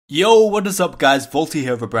Yo, what is up guys, Vaulty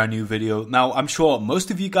here with a brand new video. Now, I'm sure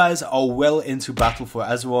most of you guys are well into Battle for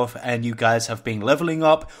Azeroth and you guys have been leveling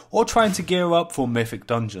up or trying to gear up for mythic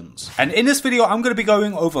dungeons. And in this video, I'm going to be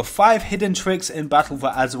going over 5 hidden tricks in Battle for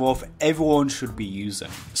Azeroth everyone should be using.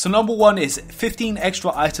 So number 1 is 15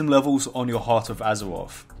 extra item levels on your Heart of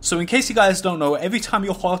Azeroth. So in case you guys don't know, every time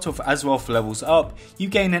your Heart of Azeroth levels up, you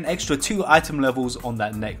gain an extra 2 item levels on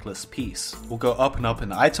that necklace piece. We'll go up and up in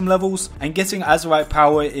the item levels, and getting Azerite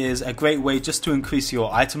power is a great way just to increase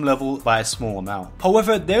your item level by a small amount.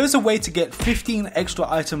 However, there is a way to get 15 extra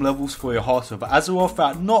item levels for your Heart of Azeroth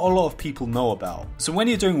that not a lot of people know about. So when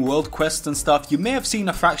you're doing world quests and stuff, you may have seen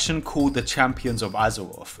a faction called the Champions of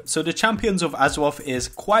Azeroth. So the Champions of Azeroth is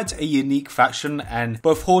quite a unique faction, and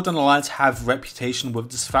both Horde and Alliance have reputation with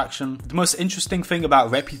this faction. The most interesting thing about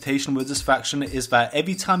reputation with this faction is that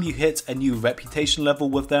every time you hit a new reputation level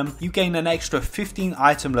with them, you gain an extra 15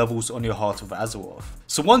 item levels on your Heart of Azeroth.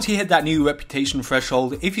 So once you hit that new reputation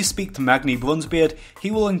threshold, if you speak to Magni Bronzebeard, he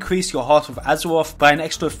will increase your Heart of Azeroth by an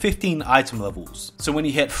extra 15 item levels. So when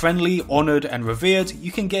you hit Friendly, Honored and Revered,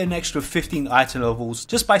 you can get an extra 15 item levels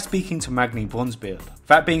just by speaking to Magni Bronzebeard.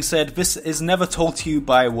 That being said, this is never told to you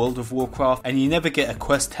by World of Warcraft and you never get a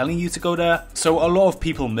quest telling you to go there, so a lot of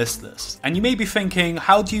people miss this. And you may be thinking,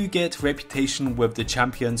 how do you get reputation with the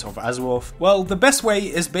Champions of Azeroth? Well, the best way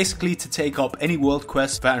is basically to take up any world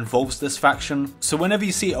quest that involves this faction. So whenever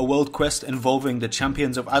you see a world quest involving the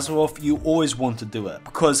Champions of Azeroth, you always want to do it,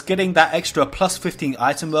 because getting that extra plus 15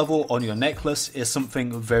 item level on your necklace is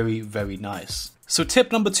something very nice. So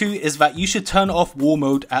tip number 2 is that you should turn off war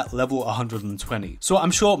mode at level 120. So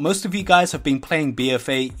I'm sure most of you guys have been playing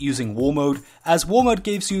BFA using war mode, as war mode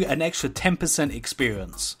gives you an extra 10%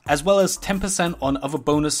 experience, as well as 10% on other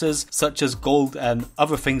bonuses such as gold and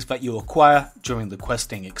other things that you acquire during the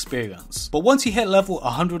questing experience. But once you hit level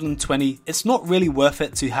 120, it's not really worth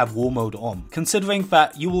it to have war mode on. Considering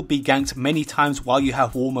that you will be ganked many times while you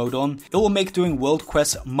have war mode on, it will make doing world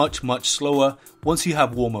quests much slower once you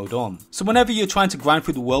have war mode on. So whenever you're trying to grind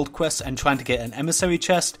through the world quests and trying to get an emissary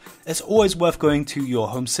chest, it's always worth going to your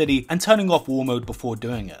home city and turning off war mode before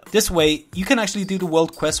doing it. This way, you can actually do the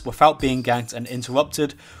world quest without being ganked and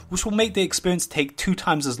interrupted, which will make the experience take 2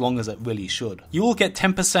 times as long as it really should. You will get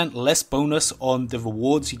 10% less bonus on the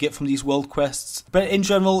rewards you get from these world quests, but in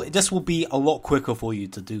general, this will be a lot quicker for you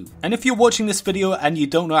to do. And if you're watching this video and you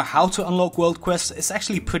don't know how to unlock world quests, it's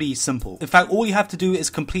actually pretty simple. In fact, all you have to do is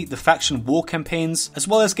complete the faction war campaigns, as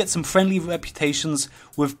well as get some friendly reputations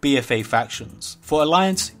with BFA factions. For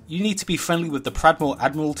Alliance, you need to be friendly with the Pradmore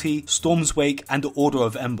Admiralty, Storm's Wake and the Order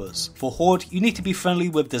of Embers. For Horde, you need to be friendly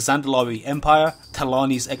with the Zandalari Empire,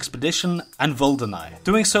 Talani's Expedition and Voldanai.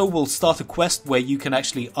 Doing so will start a quest where you can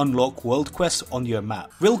actually unlock world quests on your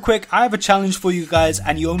map. Real quick, I have a challenge for you guys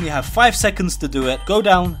and you only have 5 seconds to do it. Go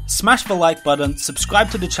down, smash the like button, subscribe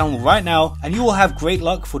to the channel right now and you will have great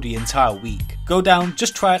luck for the entire week. Go down,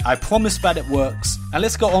 just try it, I promise that it works, and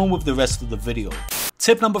let's go on with the rest of the video.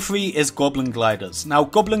 Tip number 3 is Goblin Gliders. Now,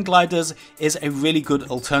 Goblin Gliders is a really good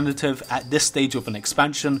alternative at this stage of an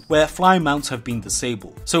expansion where flying mounts have been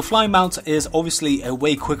disabled. So flying mounts is obviously a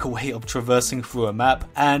way quicker way of traversing through a map,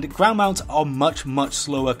 and ground mounts are much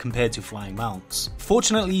slower compared to flying mounts.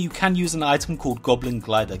 Fortunately, you can use an item called Goblin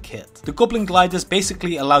Glider Kit. The Goblin Gliders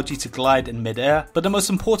basically allow you to glide in midair, but the most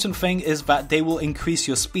important thing is that they will increase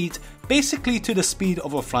your speed basically to the speed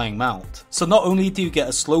of a flying mount. So not only do you get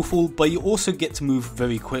a slow fall, but you also get to move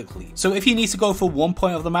very quickly. So if you need to go for one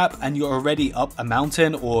point of the map and you're already up a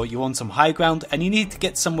mountain or you're on some high ground and you need to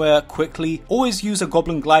get somewhere quickly, always use a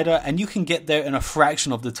Goblin Glider and you can get there in a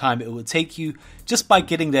fraction of the time it would take you just by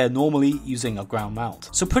getting there normally using a ground mount.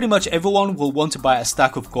 So pretty much everyone will want to buy a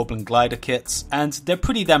stack of Goblin Glider kits, and they're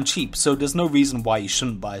pretty damn cheap, so there's no reason why you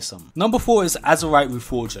shouldn't buy some. Number 4 is Azerite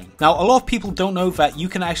Reforging. Now, a lot of people don't know that you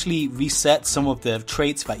can actually reset some of the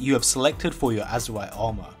traits that you have selected for your Azerite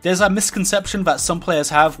armor. There's a misconception that some players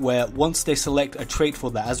have where once they select a trait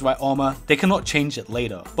for the Azerite armor, they cannot change it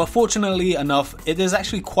later. But fortunately enough, it is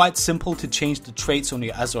actually quite simple to change the traits on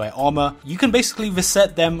your Azerite armor. You can basically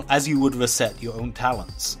reset them as you would reset your own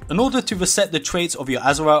talents. In order to reset the traits of your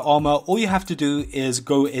Azerite armor, all you have to do is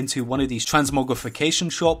go into one of these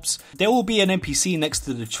transmogrification shops. There will be an NPC next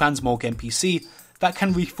to the transmog NPC that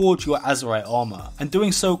can reforge your Azerite armor, and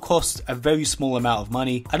doing so costs a very small amount of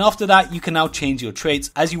money, and after that you can now change your traits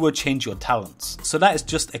as you would change your talents. So that is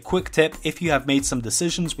just a quick tip if you have made some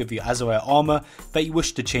decisions with your Azerite armor that you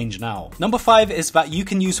wish to change now. Number 5 is that you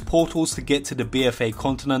can use portals to get to the BFA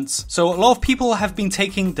continents. So a lot of people have been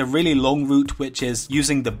taking the really long route, which is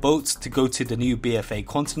using the boats to go to the new BFA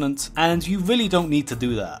continent, and you really don't need to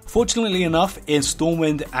do that. Fortunately enough, in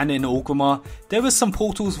Stormwind and in Orgrimmar, there are some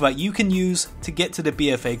portals that you can use to get to the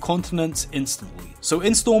BFA continent instantly. So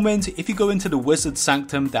in Stormwind, if you go into the Wizard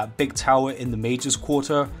Sanctum, that big tower in the Mage's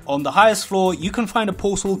Quarter, on the highest floor you can find a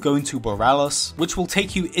portal going to Borealis, which will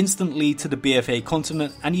take you instantly to the BFA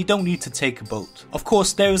continent, and you don't need to take a boat. Of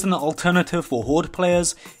course, there is an alternative for Horde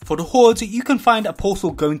players. For the Horde, you can find a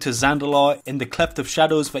portal going to Zandalar in the Cleft of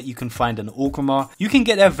Shadows that you can find in Orgrimmar. You can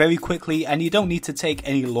get there very quickly, and you don't need to take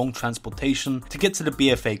any long transportation to get to the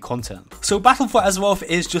BFA content. So Battle for Azeroth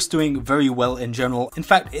is just doing very well in general. In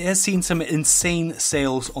fact, it has seen some insane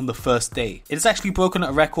sales on the first day. It has actually broken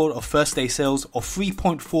a record of first day sales of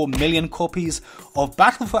 3.4 million copies of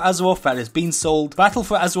Battle for Azeroth that has been sold. Battle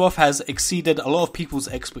for Azeroth has exceeded a lot of people's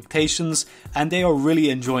expectations, and they are really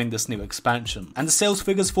enjoying this new expansion. And the sales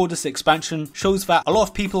figures for this expansion shows that a lot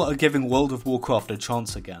of people are giving World of Warcraft a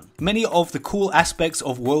chance again. Many of the cool aspects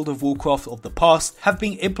of World of Warcraft of the past have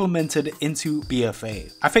been implemented into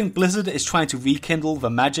BFA. I think Blizzard is trying to rekindle the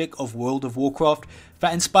magic of World of Warcraft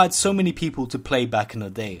that inspired so many people to play back in the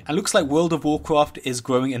day. And looks like World of Warcraft is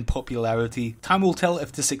growing in popularity. Time will tell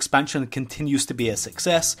if this expansion continues to be a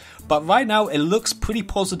success, but right now it looks pretty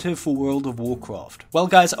positive for World of Warcraft. Well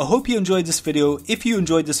guys, I hope you enjoyed this video. If you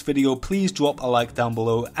enjoyed this video, please drop a like down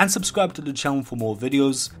below and subscribe to the channel for more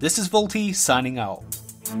videos. This is vaulty signing out.